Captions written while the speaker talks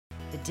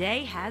The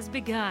day has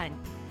begun.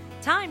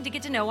 Time to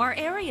get to know our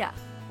area.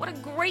 What a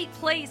great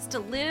place to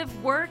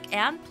live, work,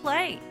 and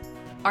play.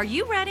 Are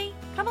you ready?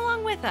 Come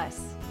along with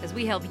us as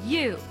we help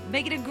you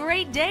make it a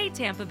great day,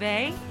 Tampa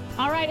Bay.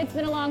 All right, it's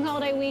been a long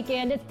holiday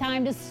weekend. It's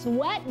time to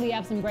sweat. We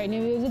have some great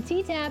news with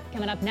T-Tapp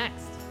coming up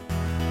next.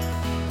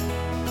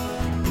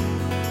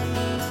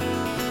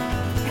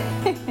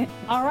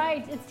 All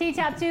right, it's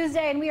T-Tapp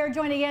Tuesday, and we are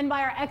joined again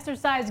by our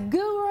exercise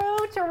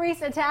guru,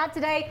 Teresa Tapp.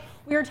 Today,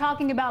 we are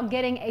talking about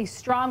getting a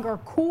stronger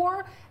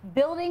core,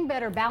 building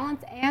better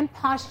balance and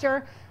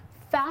posture,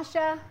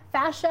 fascia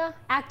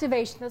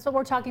activation. That's what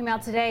we're talking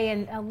about today,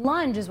 and a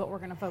lunge is what we're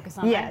going to focus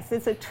on. Yes, right?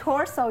 it's a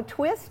torso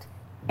twist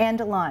and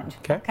a lunge.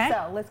 Okay.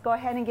 So let's go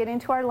ahead and get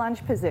into our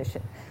lunge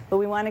position. But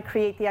we want to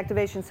create the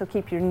activation, so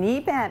keep your knee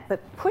bent, but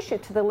push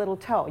it to the little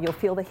toe. You'll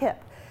feel the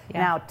hip.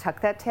 Yeah. Now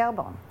tuck that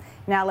tailbone.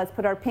 Now let's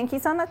put our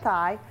pinkies on the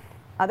thigh,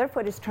 other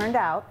foot is turned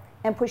out,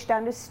 and push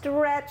down to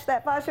stretch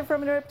that fascia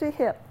from hip to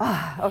hip.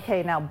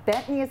 Okay, now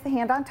bent knee is the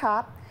hand on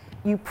top.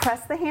 You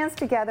press the hands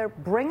together,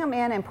 bring them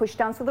in, and push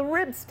down so the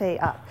ribs stay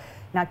up.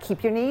 Now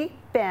keep your knee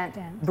bent,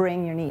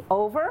 bring your knee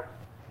over,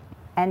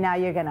 and now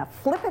you're gonna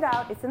flip it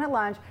out. It's in a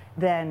lunge.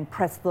 Then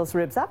press those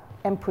ribs up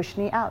and push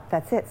knee out.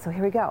 That's it. So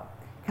here we go.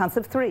 Counts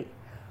of 3.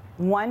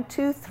 1,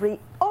 2, 3,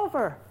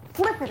 over.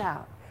 Flip it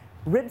out.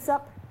 Ribs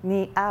up,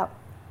 knee out.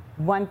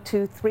 1,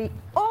 2, 3,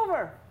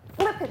 over.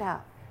 Flip it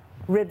out.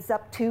 Ribs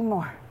up, 2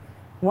 more.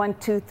 1,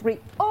 2, 3,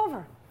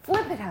 over.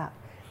 Flip it out.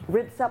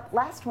 Ribs up,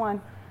 last one.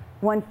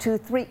 1, 2,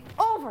 3,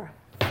 over.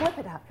 Flip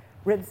it out.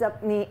 Ribs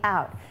up, knee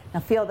out.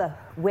 Now feel the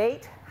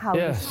weight, how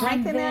you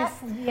strengthen that.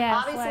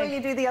 Yes, Obviously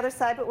you do the other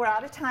side, but we're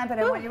out of time, but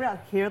I want you to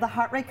hear the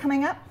heart rate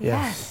coming up.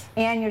 Yes.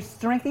 And you're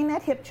strengthening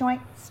that hip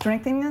joint,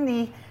 strengthening the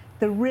knee,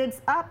 the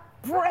ribs up.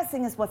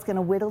 Pressing is what's going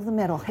to whittle the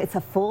middle. It's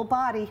a full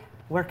body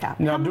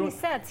workout. How many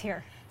sets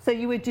here? So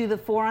you would do the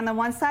 4 on the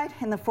one side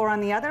and the 4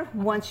 on the other.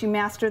 Once you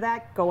master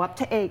that, go up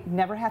to 8.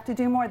 Never have to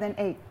do more than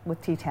 8 with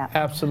T-Tapp.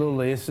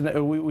 Absolutely.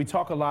 We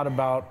talk a lot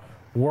about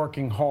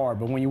working hard,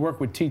 but when you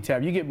work with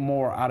T-Tapp, you get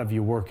more out of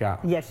your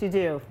workout. Yes, you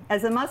do.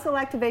 As a muscle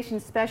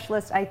activation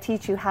specialist, I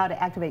teach you how to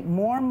activate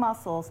more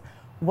muscles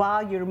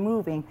while you're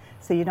moving,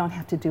 so you don't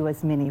have to do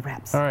as many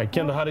reps. All right,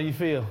 Kendall, how do you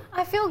feel?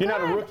 I feel good. You're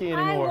not a rookie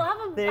anymore.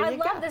 I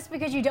love this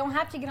because you don't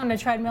have to get on a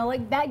treadmill.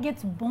 Like, that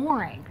gets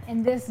boring,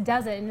 and this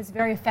does it, and it's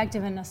very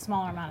effective in a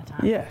smaller amount of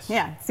time. Yes.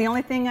 Yeah, it's the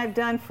only thing I've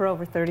done for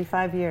over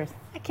 35 years.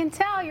 I can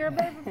tell you're a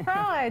bit of a pro,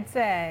 I'd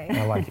say.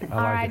 I like it.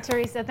 All right,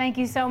 Teresa, thank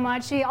you so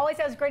much. She always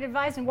has great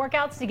advice and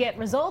workouts to get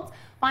results.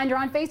 Find her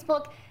on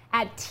Facebook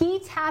at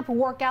T-Tapp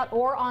Workout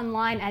or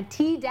online at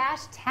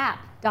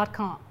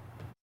t-tapp.com.